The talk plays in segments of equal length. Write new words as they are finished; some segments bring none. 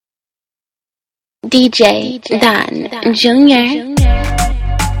DJ Dan Jr.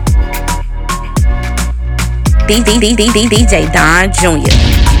 DJ Don Jr.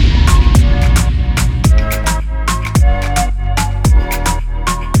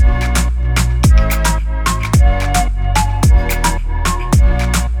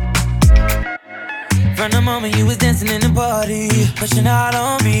 From the moment you was dancing in the party, pushing out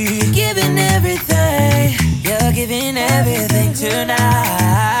on me, giving everything, you're giving everything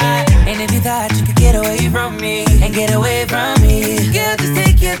tonight. And if you thought you could get away from me, and get away from me, girl, just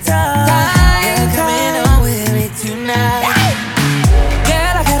take your time. You're coming on with me tonight.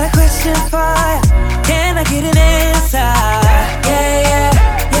 Girl, I got a question for you. Can I get an answer? Yeah, yeah,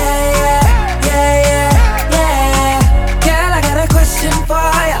 yeah, yeah, yeah, yeah, yeah. Girl, I got a question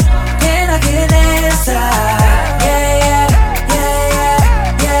for you. Can I get an answer? Yeah, yeah, yeah,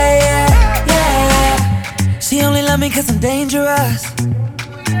 yeah, yeah, yeah. She only love me 'cause I'm dangerous.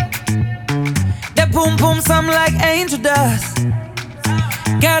 That boom boom sound like angel dust.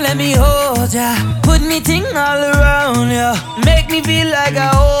 Girl, let me hold ya. Put me ting all around ya. Make me feel like I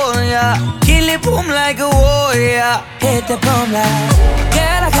own ya. Kill it boom like a warrior. Hit the boom like.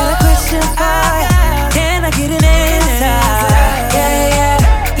 Girl, I got a question for ya. Can I get an answer? Yeah, yeah,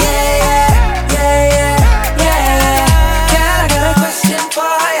 yeah, yeah, yeah, yeah, yeah. Girl, I got a question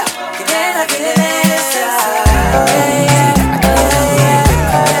for ya. Can I get an answer? Yeah, yeah.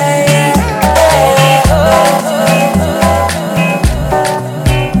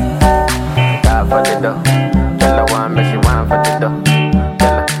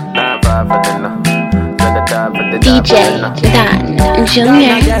 DJ Dan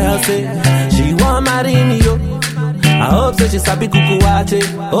Jr. She want marry me, yo. I hope so she sabi kuku wache.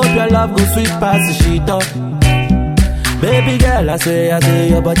 Hope your love go sweet past the sheet up. Baby girl, I say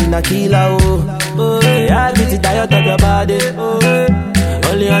your body na killer, oh. Oh, yeah, I get it tired of your body, oh, yeah.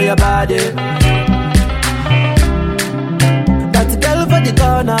 Only on your body. That girl for the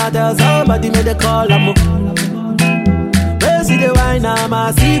corner, there's somebody made a call, I'm where see the wine,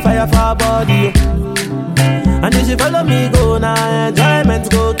 I see fire for her body, oh. And if she follow me, go now, enjoyment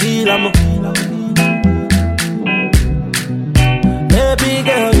go kill 'em. Baby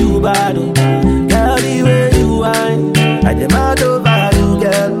girl, you bad, oh. Girl, the way you whine, I demand over you,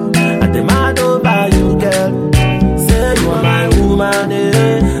 girl. I demand over you, girl. Say you are my woman,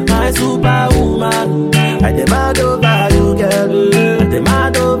 eh, my superwoman. I demand over you, girl. I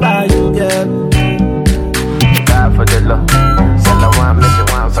demand over you, girl. God for the love, send the one, make you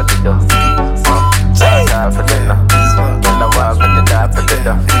one for the dough. Die for the love, send the one for the die for the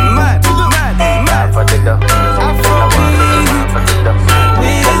dough. Mad, die for the dough. Send the one, make you one for the dough.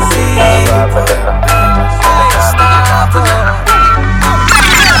 Die for the love.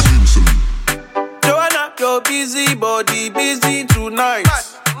 Joanna, your busy body busy tonight.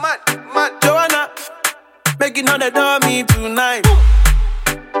 Mad. Joanna, making all the dummy tonight.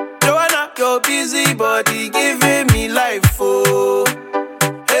 Joanna, your busy body giving me life, oh,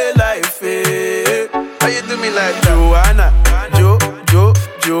 hey life, hey. How you do me like Joanna,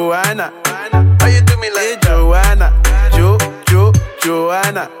 Joanna? How you do me like Joanna,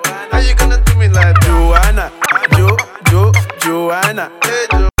 Joanna? How you gonna do me like Joanna, Joanna? Hey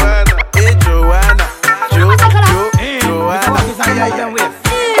Joanna, hey Joanna, Joanna.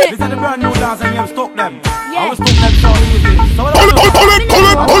 This is the brand new dance and you have stuck them. I was stuck them so easy. So pull it,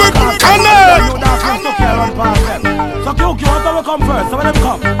 so Q, want to come first, so when them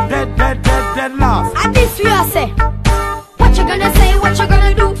come, dead last. And this we are say, what you gonna say, what you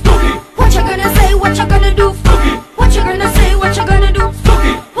gonna do? What you gonna say, what you gonna do? What you gonna say, what you gonna do?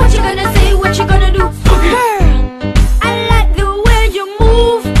 What you gonna say, what you gonna do? Girl, I like the way you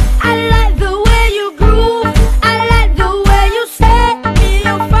move, I like the way you groove, I like the way you set me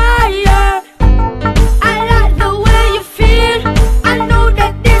on fire, I like the way you feel, I know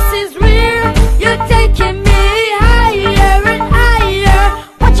that this is real, you're taking me higher and higher.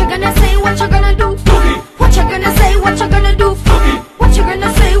 What you gonna say, what you gonna do? What you gonna say, what you gonna do? What you gonna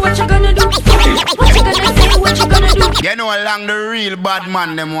say, what you gonna do? What you gonna say, what you gonna do? You know along the real bad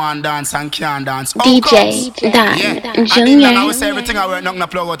man them want dance and can't dance. DJ Dan Jr. I would say Jr. everything I wear, nothing to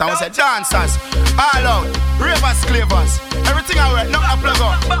plug out. I would say dancers, all out, ravers, clavers. Everything I wear, nothing to plug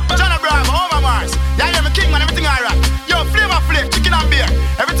out. John Bravo, Over Mars. Yeah, you're my king man, everything I rock. Yo, Flavor Flav, chicken and beer.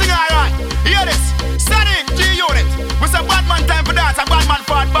 Everything I rock. Hear this, Sonic, G-Unit. We say bad man time for dance, a bad man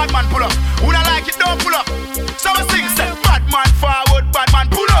forward, bad man pull up. Who don't like it, don't pull up. So we sing, say, bad man forward, bad man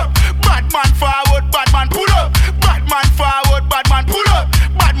pull up. Bad man forward, bad man pull up. Bad man forward, bad man pull up.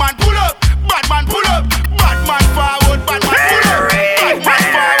 Bad man pull up, bad man pull up. Bad man forward, bad man pull up. Bad man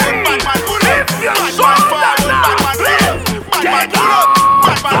forward, bad man pull up. Bad man forward, bad man pull up. Bad man pull up.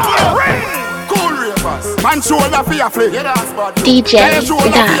 Man shoulder for your flick. DJ Dan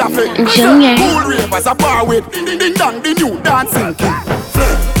Junior. Cool ravers a bar with ding ding dong the new dancing king.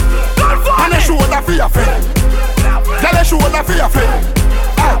 Man a shoulder for your flick. Tell a shoulder for your flick.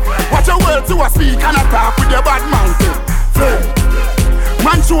 Watch your words to a speak and a talk with your bad mountain.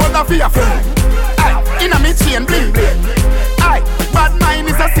 Man shoulder for your flick. In a me chain bling bling. Bad mind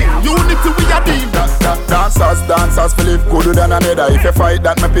is a sin, unity we a deal. Dancers feel live gooder than another. If you fight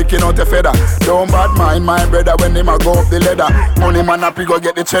that, me picking out a feather. Don't bad mind my brother when they ma go up the ladder. Money man up, you go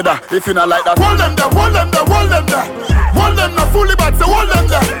get the cheddar. If you not like that, hold them there, hold them there, hold them there. Hold them there fully, but say hold them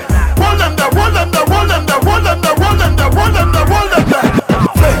there. Hold them there, hold them there, hold them there, hold them there, hold them there, hold them there, hold them there.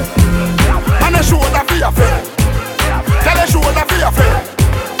 And a shoulder for your friend. Tell a shoulder for your friend.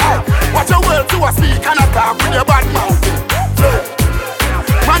 Watch your words to a speak and a talk with your bad mouth.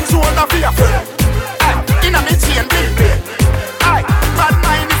 Man shoulder for your friend. In a me chain big big. Bad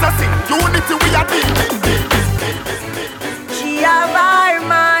mind is a sin. Unity we are dealing. She a bar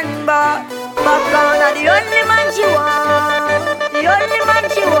man, but popcorn are the only man she want. The only man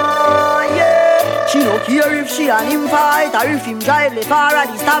she want, yeah. She don't care if she and him fight or if him drive the car at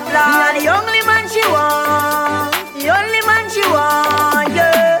the stoplight. Me and the only man she want. The only man she want,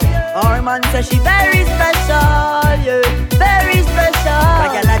 yeah. Our man says she very special, yeah. Very special.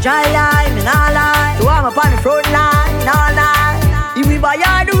 Like a dry line, me nah lie. So I'm up on the front line, nah lie. If we buy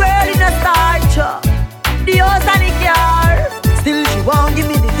all the world in a starch, the house and the car. Still she won't give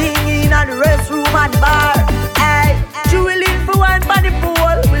me the thing in and the restroom and the bar. Hey, she willing for one for the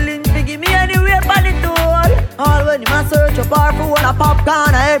pool, willing to give me anywhere for the tool. All when him a search up her for one a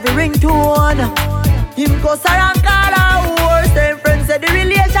popcorn or every ringtone. Him cuss her and call her whore. Same friends say the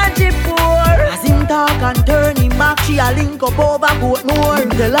relationship poor. As him talk and turn him back, she a link up over Portmore. Him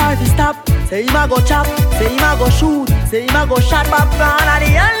tell her to stop, say him a go chop, say him a go shoot, say him a go shot popcorn. And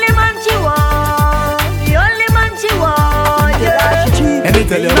the only man she want, the only man she want. Tell her she cheap, let me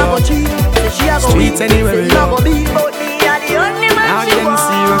tell you about say she a go streets beat, anywhere say we he a go. go beat, but me a the only man Now she them want.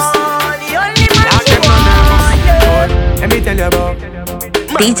 serious. The only man Now she them want, yeah. Let me tell you about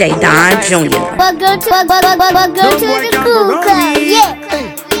DJ Dan Junior. But go to the cool club, yeah.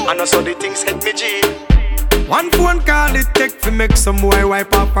 I know so the things hit me G. One phone call it take to make some boy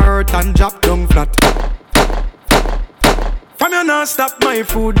wipe up her hurt and drop down flat. From you not stop my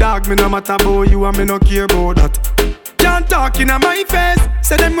food dog, me no matter about you and me no care about that. Can't talk in my face,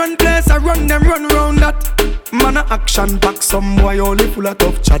 say them run place, I run them run round that. Man a action pack, some boy only full of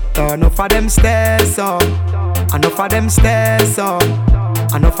tough chatter. Enough of them stairs up, enough of them stairs up,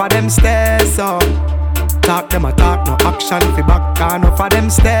 enough of them stairs up. Talk them a talk, no action fi back. Enough of them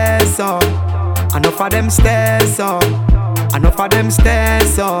stairs up, enough of them stairs up, enough of them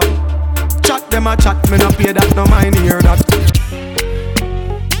stairs up. Chat them a chat, me no pay that, no mind hear that.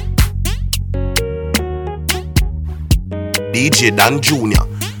 DJ Dan Junior.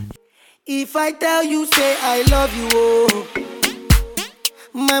 If I tell you, say I love you, oh.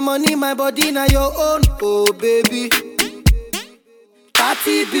 My money, my body, now your own, oh baby.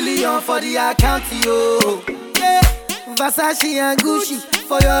 30 billion for the account, yo. Yeah, Versace and Gucci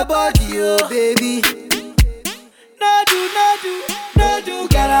for your body, oh baby. No do,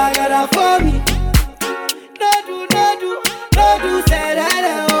 gotta for me. No do, say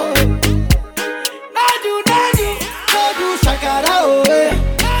that, oh. No do, shakara, oh.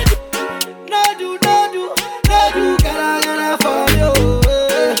 No do, gotta for me, oh.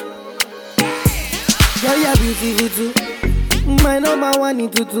 Girl, you're beautiful too. My number one in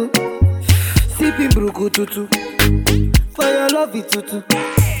tutu. Sipping bruku tutu. For your love it tutu.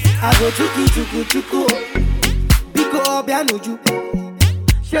 I go chuku. Biko obianuju.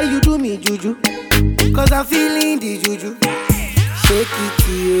 Say you do me juju. Cause I'm feeling the juju. Shake it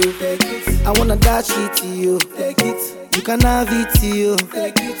to you. I wanna dash it to you. You can have it to you.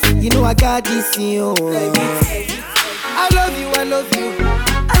 You know I got this in you. I love you.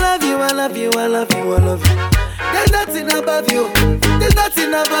 There's nothing above you.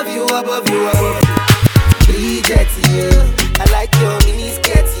 Bridget, you. I like your mini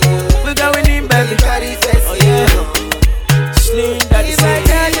skirt, you. We're going in, baby. Carry face, oh yeah. Slim, daddy, say.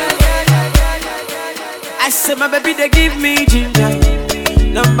 I said my baby, they give me ginger.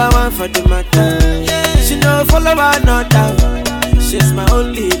 Number one for the matter. She no follow another. She's my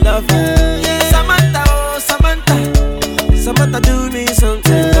only lover. Samantha, oh Samantha, do me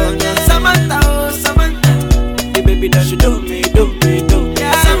something. Samantha, oh Samantha, the baby that you do me.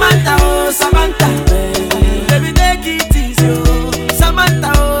 Samantha, oh Samantha, baby take it easy, oh.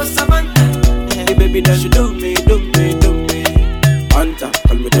 Samantha, oh Samantha, the baby that you do me. Hunter,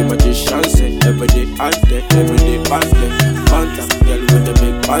 call me the magician, say every day Panther. Hunter, girl with the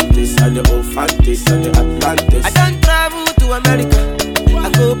big panties and the old fanties and the Atlantis.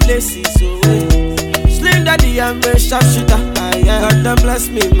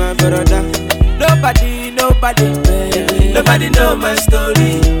 Nobody know my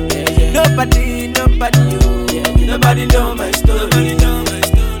story. Nobody know my story.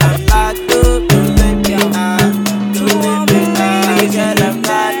 I'm not too baby. Too baby. Girl, I'm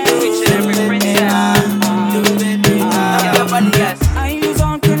not too baby. I lose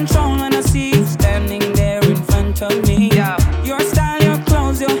all control when I see you standing there in front of me. Your style, your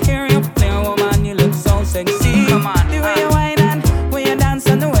clothes, your hair, your play, woman, you look so sexy. Come on, the way you whine and way you dance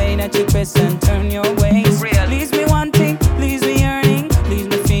and the way that you twist and turn your waist. Leaves me wanting, leaves me yearning, leaves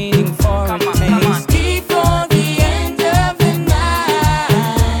me feeling for a taste. Before the end of the night,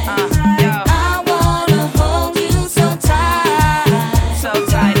 I wanna hold you so tight. So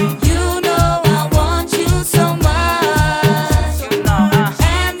tight. You know I want you so much. You know,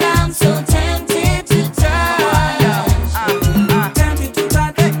 And I'm so tempted to touch. tempted to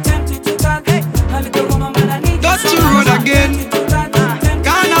touch, tempted to touch. A little woman, man, I need you Touch so the road much. again.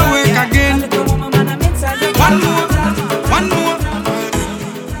 Gonna work again. One more.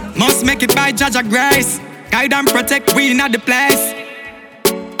 Must make it by Jaja Grace. Guide and protect we in the place.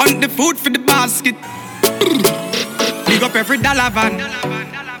 On the food for the basket. Big up every dollar van.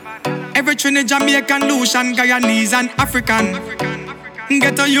 Every Trinidad, Jamaican, Lucian, Guyanese and African.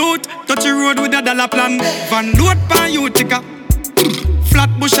 Get a youth, touch the road with a dollar plan. Van load pan Utica. Flat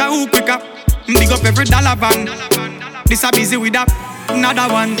bush a hoop quicker. Big up every dollar van. This a busy with another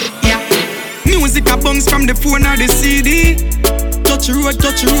one. Yeah. Music a bounce from the phone or the CD. Touch the road,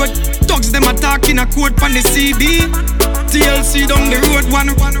 touch the road. Thugs them attacking a quote from the CD. TLC down the road, one,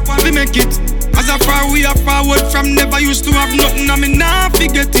 we make it. As a far we are forward from never used to have nothing, I mean nah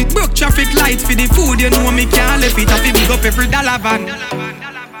forget it. Broke traffic lights for the food, you know me can't left it. I feel big up every dollar van.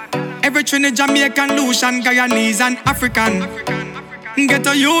 Every Trinidad, Jamaican, Lucian, Guyanese and African. Get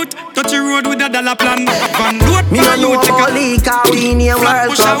a youth, touch the road with a dollar plan. Van load Me for no know you, about leak how we in a flat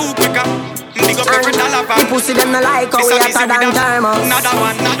World push a Cup. hoop quicker. Big up every dollar van. The pussy them no like how we hotter than thermos. Another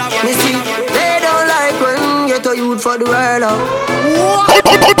one. Me see, they don't like when get a youth for the world up.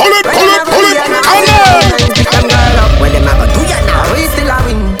 When them have a do ya now, we still a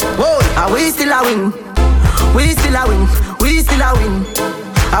win. Whoa, we still a win. We still a win. We still a win.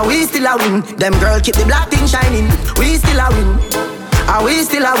 We still a win. Them girl keep the black thing shining. We still a win. We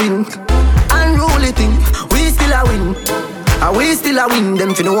still a win. Unruly thing. We still a win. We still a win.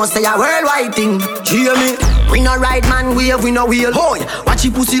 Them fi know say a worldwide thing. Hear me? We no ride man wave, we no wheel. Boy, watch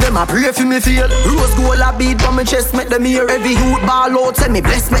you pussy them a pray for me feel. Rose gold a beat on my chest, make them hear. Every youth ball out, say me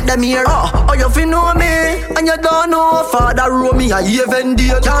bless, make them hear. Oh, you fi know me, and you don't know Father row me a even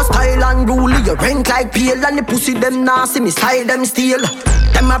deal. Can't style and rule, you rank like pale. And the pussy them nasty, me style them steal.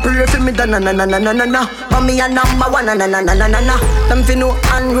 Them a pray for me, na na na na na na na. But me a number one, na na na na na na na. Them fi know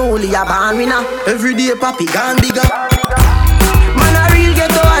unruly a born winner. Every day papi gone bigger. Man a real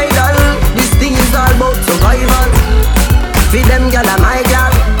ghetto idol. This thing is all about survival. Feed them gyal a my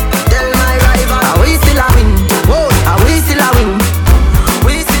gyal. Tell my rival, are we still a win? Whoa, are we still a win?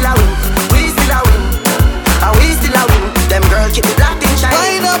 We still a win. We still a win. Are we still a win? Them girl keep the black thing shining.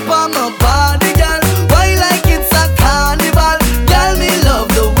 Wind up on my body, girl. Why like it's a carnival? Girl, me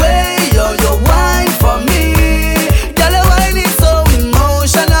love the way you wine for me. Girl, your wine is so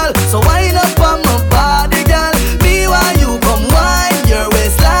emotional. So wind up on my body, girl. Me while you come wine your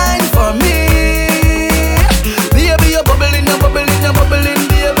waistline for me. Baby, you're bubbling,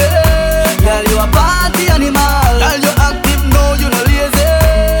 baby. Girl, you a party animal. Girl, you active, no, you no lazy.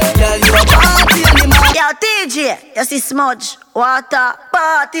 Girl, you a party animal. Yo, DJ, you see smudge, water,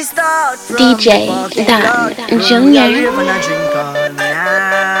 party start. DJ Dan Junior.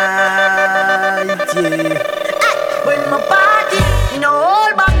 When my party, you know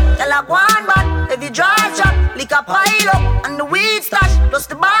all back, tell a one back, every dry shot, lick a pile up, and the weed stash, plus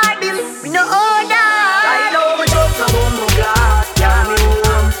the bar bill, we know all that. I know my joke, no bumbo glass, yeah, me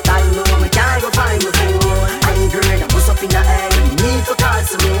warm. I know me can't go find my phone. I ain't great, I bust up in the air, me need to call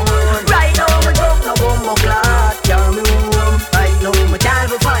some more. Right now my joke, no bumbo glass, yeah, me warm. I know me can't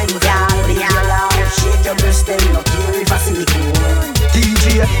go find my phone. Leave your loud, shake your breast, them no care if I see me cool.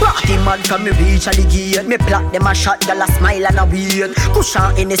 DJ, party mad from me reach at the gate. Me block them a shot, gyal a smile and a wait.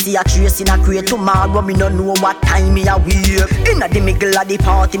 Cushion Hennessy a trace in a crate. Tomorrow me no know what time me a wait. Inna the middle of the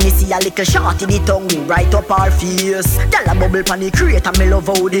party, me see a little shorty the tongue right up her face. Gyal a bubble pon the crate and me love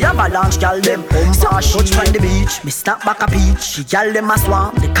how the avalanche gyal them touch pon the beach. Me snap back a peach. Gyal them a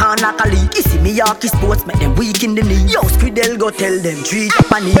swarm, the can knock a leak. You see me Yorkie sports, make them weak in the knee. Yo, Squidel go tell them 3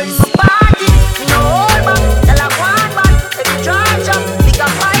 Japanese. Party, no hold back, gyal a one back. Every charge up, pick a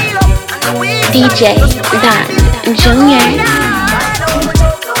pile up, and the weed. DJ Dan Junior.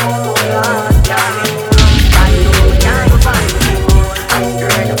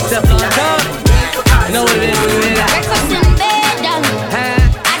 You know what it is?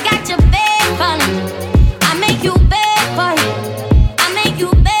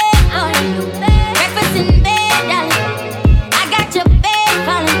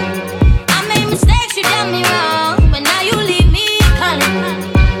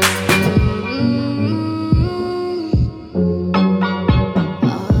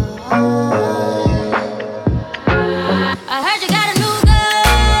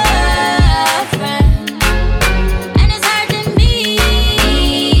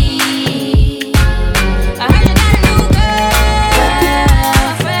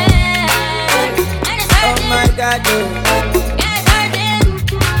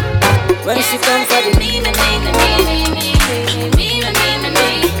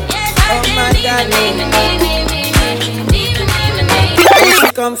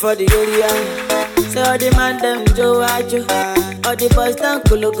 come for the area. Say all the man them Joe Ajo, all the boys down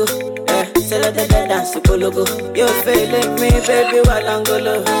Kologo. Say let them dance to Kologo. You feeling me, baby, while I'm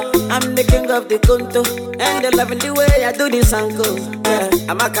golo. I'm the king of the Kunto, and they loving the way I do this uncle. Yeah,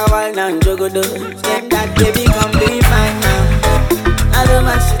 I'm a kawal now, Jogodo. Say that baby, come be mine now. I love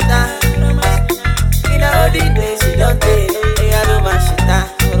my shit down. You know the days you don't take. I love my shit down.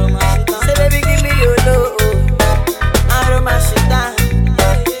 Say baby, give me your love. I love my shit down.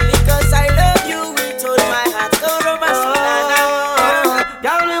 Because I love you with all my heart. I love my shit down.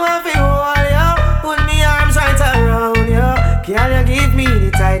 Girl, me want to hold you, put me arms right around you. Girl, you give me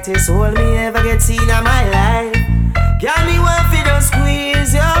the tightest hold me ever get seen in my life. Girl, me want to just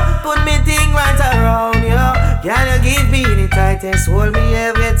squeeze you, put me thing right around you. Girl, you give me the tightest hold me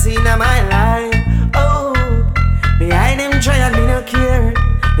ever get seen in my life. Oh, behind them trial, me no care.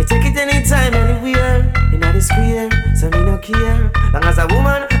 Me take it anytime, anywhere. In the square, so me no care. Long as a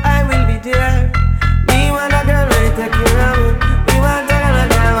woman, I will be there. Me want a girl, really take care of me. Me want a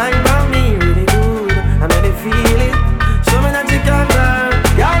girl, and about me really good. I made it feel it. Show me that you can, girl.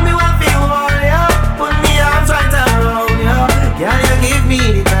 Girl, me want to hold you, put me arms right around you. Girl, you give me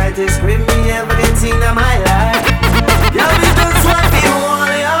the tightest grip me ever get seen in my life. Girl, me just want to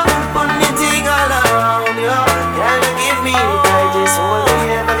hold you, put me thing all around you. Girl, you give me the tightest hold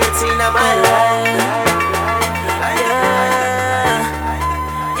me ever get seen in my life.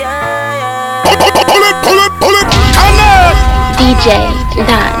 DJ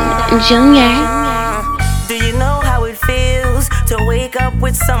Don Jr. Do you know how it feels to wake up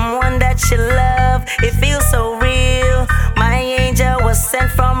with someone that you love? It feels so real. My angel was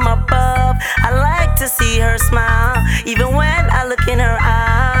sent from above. I like to see her smile. Even when I look in her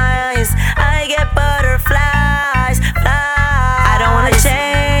eyes, I get butterflies. I don't wanna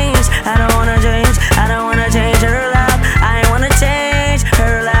change. I don't wanna change. I don't wanna change her love. I wanna change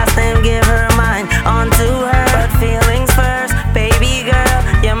her last name, give her mine onto her. But feelings first, baby girl,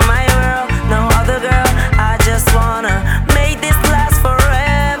 you're my world, no other girl. I just wanna make this last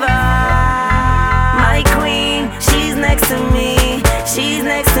forever. My queen, she's next to me. She's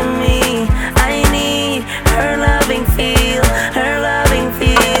next to me. I need her loving feel, her loving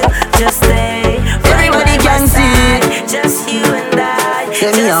feel. Just stay. Everybody can see it. Just you and I.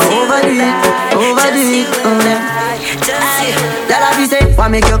 Tell me how overdo it, overdo it. Tell her say, why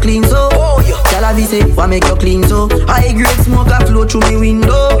make you clean so? Tell her say, why make you clean so? High grade smoke a flow through me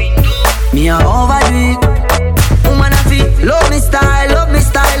window. Me a overdo it. Woman a feel, love me style, let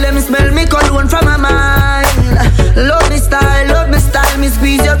me smell me cologne from my mind. Love me style, me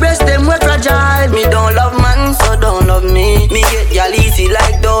squeeze your breast, them we fragile. Me don't love man, so don't love me. Me get y'all easy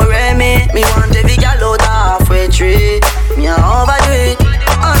like Doremi. Me want every gal out halfway tree. Me a overdo it.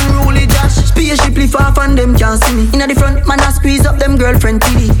 Unruly Josh, spaceshiply far from them can't see me. Inna the front, man a squeeze up them girlfriend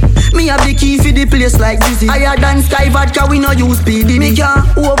TD. Me have the key for the place like Dizzy. Higher than Sky Vodka, we no use PD. Me can't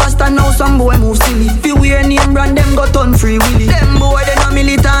overstand now, some boy move silly. Fi wear name brand, them got on free willy. Them boy they no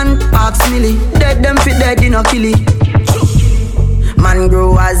militant, ask Millie. Dead them fit dead, they no killy. Man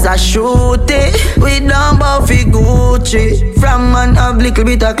grow as a shooty. We don't bow fi Gucci. From man have little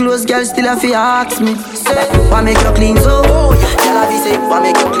bit of clothes, girl still a fi ask me. Say, why make you clean so? Girl a be say, why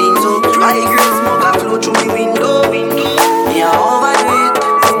make you clean so? I green smoke a flow through me window. Me a overdo it.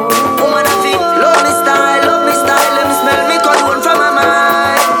 Woman a fi love me style, let me smell me cologne from my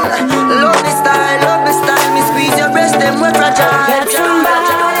mind. Love me style, me squeeze your breast, them we fragile. Got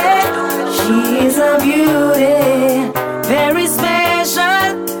somebody, she's a beauty, very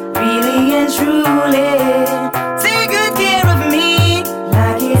special, really and truly. Take good care of me,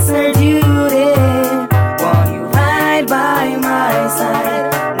 like it's her duty. While you ride by my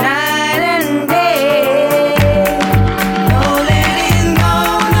side, night and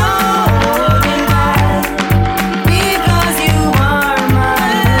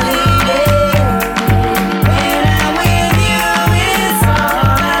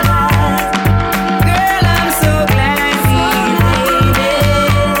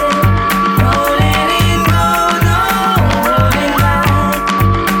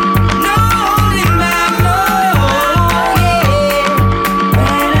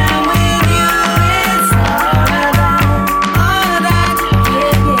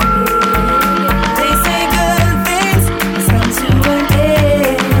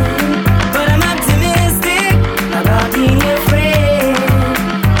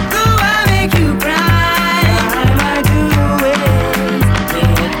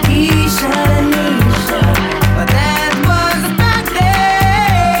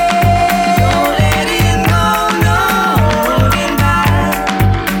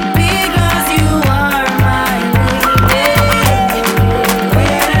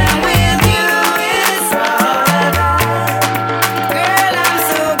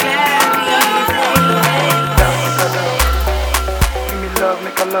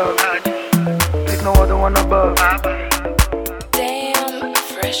make a love. There's no other one above. Damn,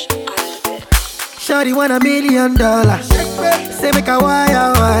 fresh on the bit. Shawty want $1 million. Say make a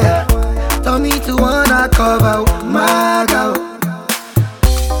wire. Told me to wanna cover my girl.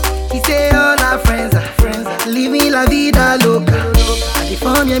 He say all our friends are living la vida loca. And they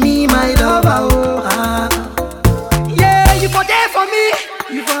form me my lover. Yeah, you for there for me.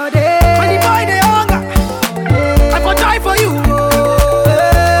 You for there. When the boy they hunger, I for try for you.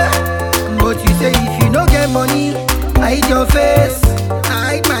 But you say if you no get money, hide your face.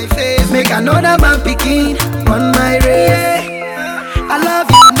 Hide my face. Make another man picking on my race. I love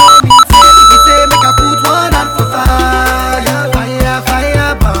you, know me. If you say make I put one out for fire,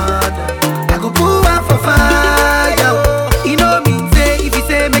 burn. I go put one for fire. You know me. Say if you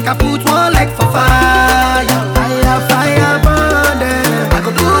say make I put one like for fire, burn. I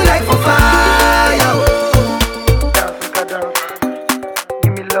go put like for fire. Dance,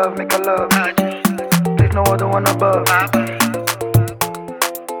 give me love, make a love. There's no other one above.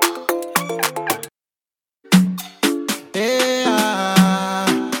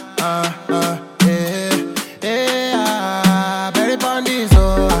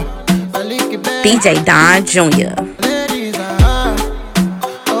 DJ Don Jr.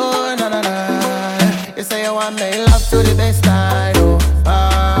 Oh, na. You say you want make love to the best time,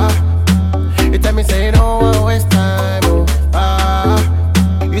 you tell me say you don't want to waste time,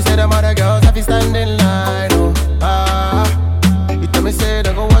 you say them other girls have to stand in line, you tell me say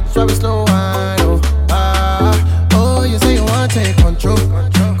don't go watch where we slow wine, oh, you say you want to take control,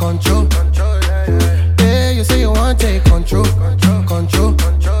 yeah, you say you want to take control.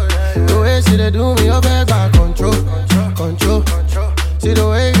 The way she dey do me, you beg back control. See the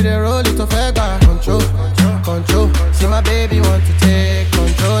way you dey roll it, you beg back control. See my baby want to take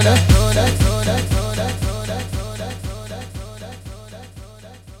control.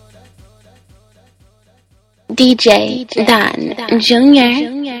 DJ Don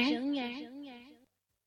Jr.